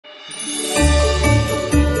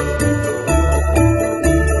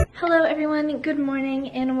Hello everyone, good morning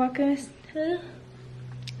and welcome to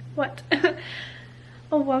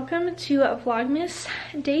welcome to Vlogmas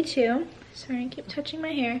day 2. Sorry, I keep touching my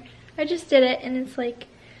hair. I just did it and it's like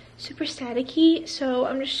super staticky, so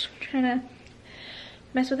I'm just trying to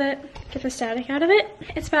mess with it, get the static out of it.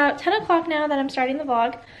 It's about 10 o'clock now that I'm starting the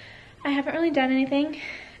vlog. I haven't really done anything.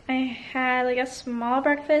 I had like a small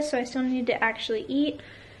breakfast, so I still need to actually eat.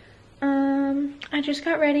 I just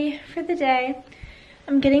got ready for the day.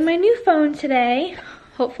 I'm getting my new phone today,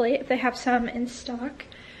 hopefully, if they have some in stock.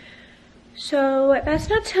 So that's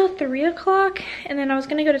not till 3 o'clock, and then I was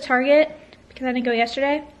gonna go to Target because I didn't go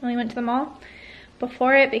yesterday. I only went to the mall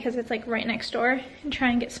before it because it's like right next door, and try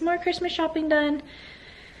and get some more Christmas shopping done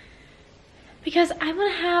because I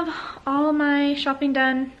want to have all my shopping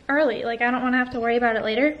done early. Like, I don't want to have to worry about it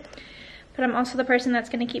later, but I'm also the person that's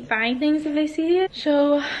going to keep buying things if I see it.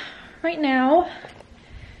 So right now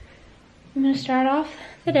I'm going to start off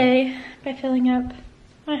the day by filling up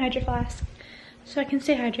my hydro flask so I can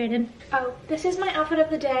stay hydrated. Oh, this is my outfit of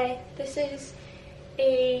the day. This is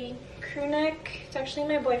a crew neck. It's actually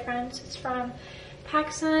my boyfriend's. It's from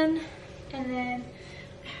PacSun, and then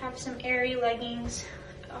I have some airy leggings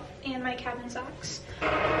and my cabin socks.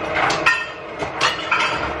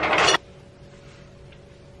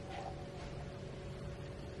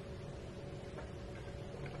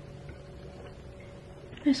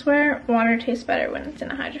 I swear water tastes better when it's in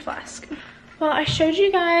a hydro flask. Well, I showed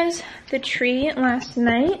you guys the tree last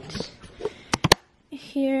night.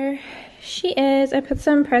 Here she is. I put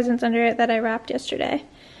some presents under it that I wrapped yesterday.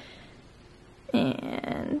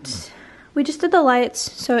 And we just did the lights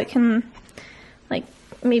so it can like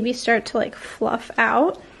maybe start to like fluff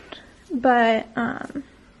out. But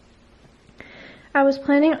I was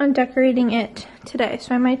planning on decorating it today,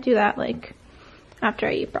 so I might do that like after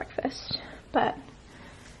I eat breakfast. But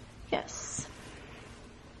yes,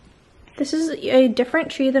 this is a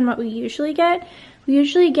different tree than what we usually get. We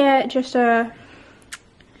usually get just I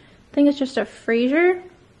think it's just a Fraser.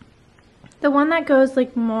 The one that goes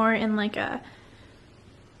like more in like a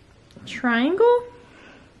triangle.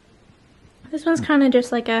 This one's kind of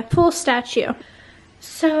just like a full statue.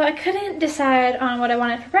 So I couldn't decide on what I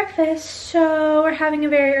wanted for breakfast, so we're having a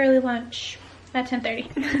very early lunch at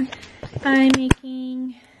 10:30. I'm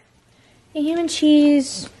making a ham and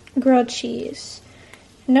cheese grilled cheese.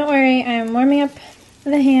 And don't worry, I'm warming up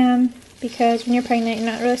the ham because when you're pregnant,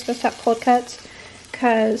 you're not really supposed to have cold cuts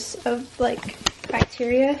because of like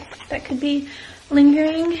bacteria that could be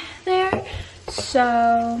lingering there.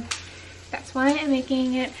 So that's why I'm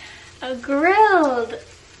making it a grilled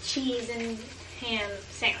cheese and ham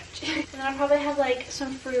sandwich. And then I'll probably have like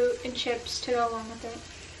some fruit and chips to go along with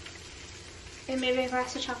it. And maybe a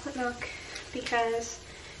glass of chocolate milk because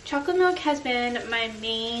chocolate milk has been my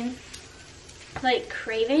main like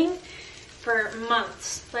craving for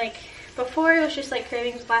months. Like before it was just like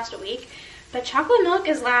cravings last a week, but chocolate milk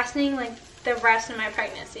is lasting like the rest of my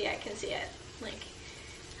pregnancy. I can see it. Like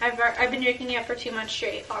I've been drinking it for 2 months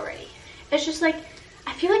straight already. It's just like,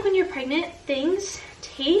 I feel like when you're pregnant, things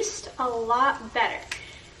taste a lot better.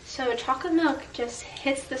 So chocolate milk just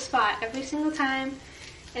hits the spot every single time.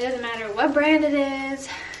 It doesn't matter what brand it is,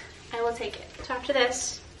 I will take it. So after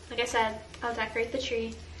this, like I said, I'll decorate the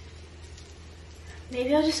tree.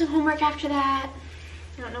 Maybe I'll do some homework after that.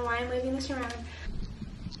 I don't know why I'm moving this around.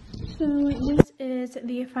 So this is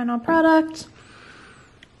the final product.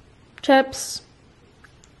 Chips.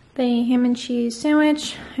 The ham and cheese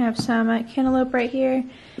sandwich. I have some cantaloupe right here,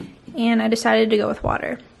 and I decided to go with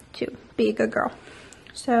water to be a good girl.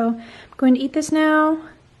 So I'm going to eat this now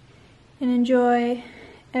and enjoy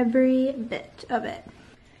every bit of it.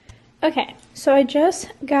 Okay, so I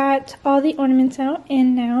just got all the ornaments out,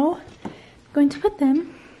 and now I'm going to put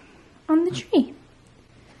them on the tree.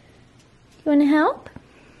 You want to help?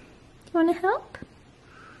 You want to help?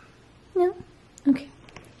 No? Okay.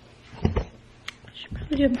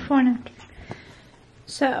 Probably do it before and after.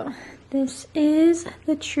 So this is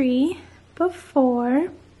the tree before,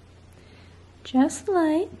 just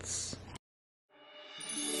lights.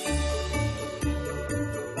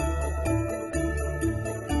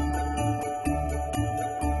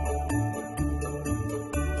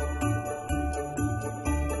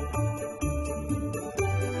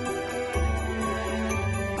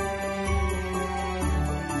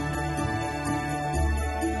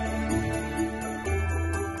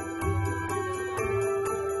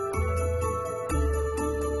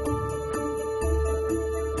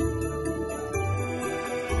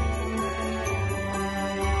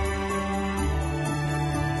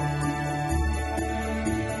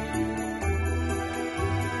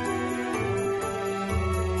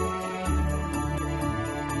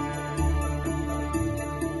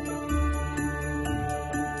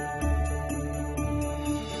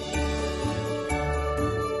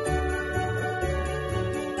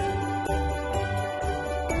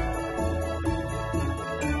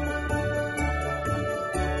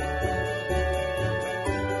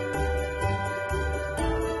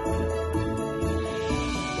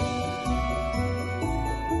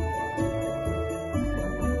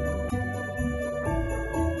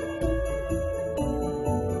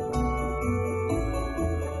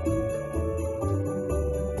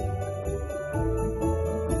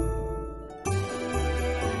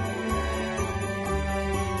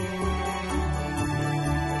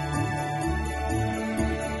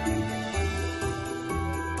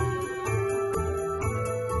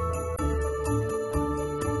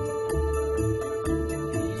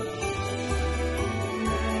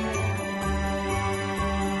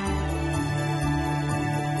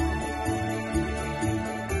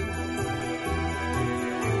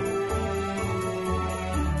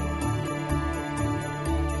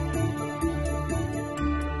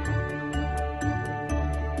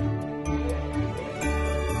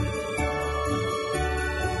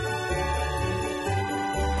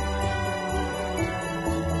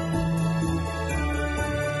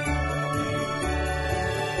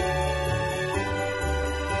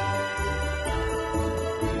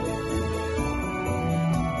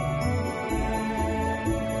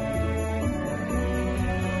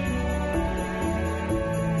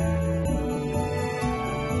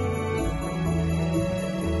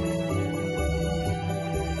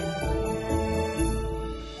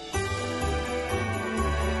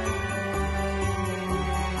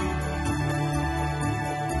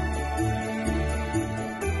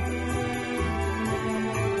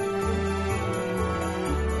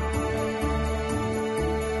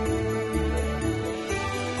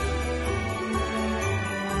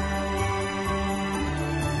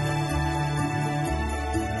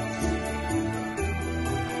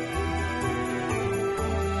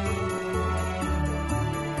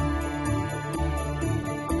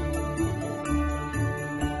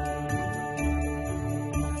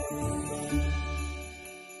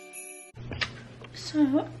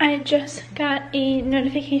 So I just got a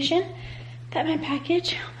notification that my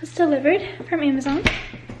package was delivered from Amazon.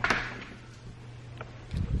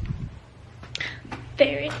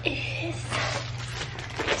 There it is.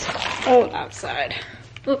 It's cold outside.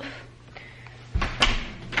 Oof.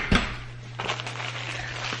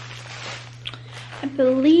 I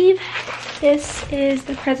believe this is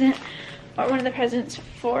the present, or one of the presents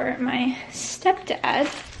for my stepdad.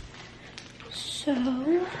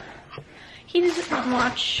 So he doesn't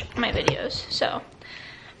watch my videos, so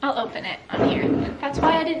I'll open it on here. That's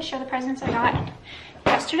why I didn't show the presents I got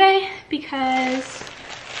yesterday, because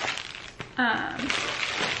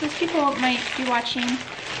those people might be watching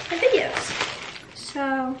my videos.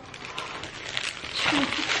 So,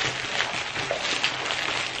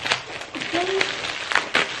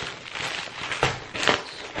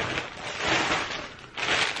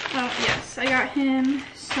 oh yes, I got him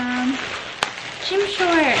some gym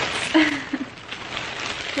shorts.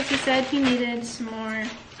 Because he said he needed some more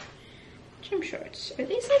gym shorts. Are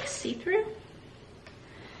these like see-through?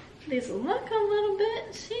 These look a little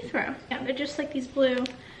bit see-through. Yeah, they're just like these blue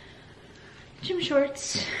gym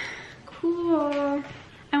shorts. Cool.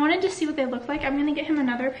 I wanted to see what they look like. I'm gonna get him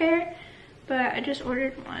another pair, but I just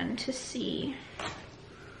ordered one to see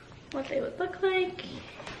what they would look like.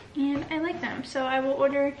 And I like them, so I will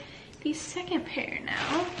order the second pair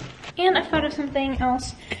now. And I thought of something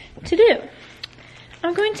else to do.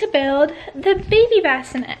 I'm going to build the baby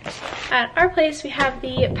bassinet. At our place, we have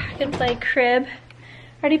the pack and play crib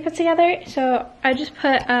already put together. So I just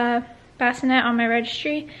put a bassinet on my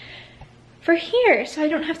registry for here, so I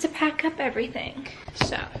don't have to pack up everything.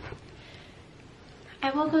 So I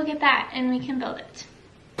will go get that and we can build it.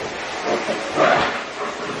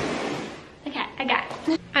 Okay, I got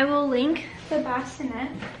it. I will link the bassinet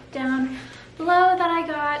down below that I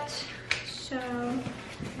got. So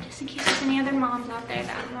just in case there's any other moms out there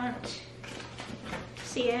that want to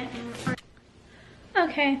see it.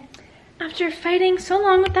 Okay, after fighting so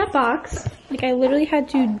long with that box, like I literally had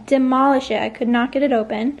to demolish it. I could not get it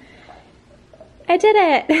open. I did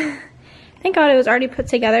it. Thank God it was already put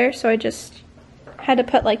together, so I just had to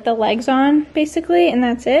put like the legs on basically, and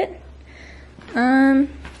that's it.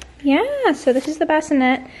 Yeah, so this is the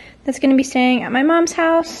bassinet that's gonna be staying at my mom's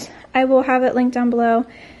house. I will have it linked down below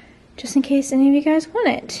just in case any of you guys want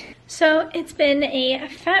it. So it's been a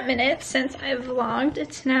fat minute since I've vlogged.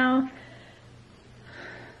 It's now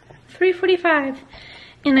 3:45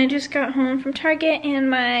 and I just got home from Target and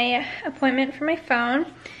my appointment for my phone.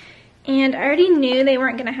 And I already knew they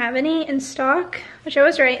weren't gonna have any in stock, which I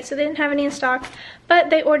was right, so they didn't have any in stock, but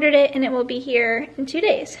they ordered it and it will be here in 2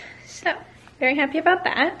 days. So, very happy about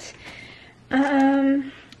that.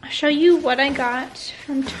 I'll show you what I got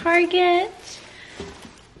from Target.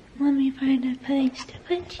 Let me find a place to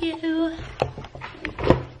put you.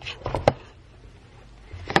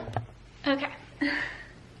 Okay.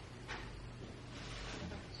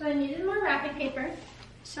 So I needed more wrapping paper,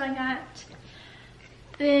 so I got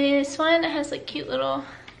this one. It has like cute little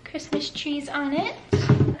Christmas trees on it.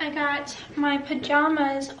 I got my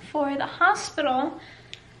pajamas for the hospital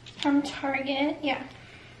from Target. Yeah.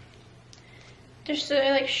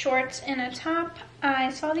 They're like shorts and a top. I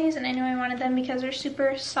saw these and I knew I wanted them because they're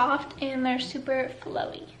super soft and they're super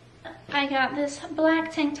flowy. I got this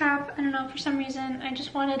black tank top. I don't know, for some reason I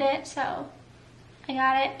just wanted it, so I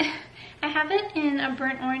got it. I have it in a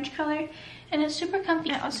burnt orange color and it's super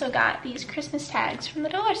comfy. I also got these Christmas tags from the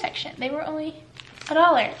dollar section. They were only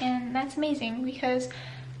 $1 and that's amazing because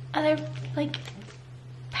other like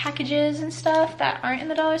packages and stuff that aren't in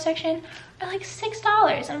the dollar section are like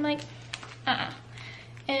 $6 and I'm like,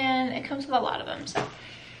 and it comes with a lot of them, so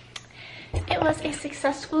it was a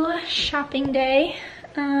successful shopping day.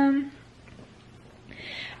 I'm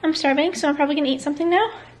starving, so I'm probably gonna eat something now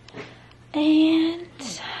and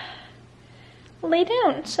lay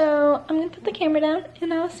down. So I'm gonna put the camera down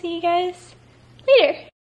and I'll see you guys later.